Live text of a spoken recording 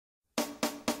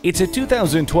It's a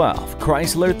 2012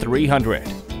 Chrysler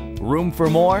 300. Room for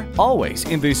more? Always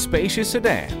in this spacious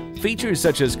sedan. Features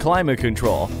such as climate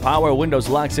control, power windows,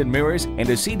 locks and mirrors, and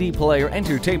a CD player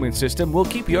entertainment system will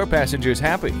keep your passengers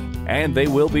happy. And they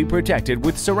will be protected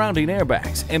with surrounding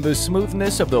airbags and the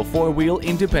smoothness of the four-wheel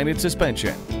independent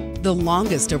suspension. The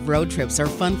longest of road trips are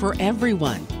fun for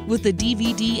everyone with the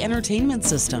DVD entertainment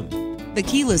system. The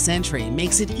keyless entry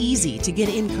makes it easy to get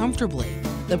in comfortably.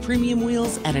 The premium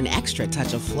wheels add an extra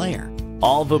touch of flair.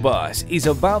 All the buzz is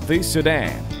about this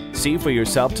sedan. See for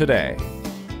yourself today.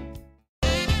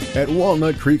 At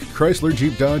Walnut Creek Chrysler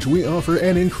Jeep Dodge, we offer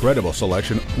an incredible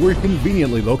selection. We're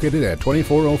conveniently located at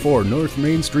 2404 North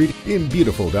Main Street in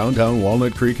beautiful downtown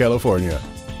Walnut Creek, California.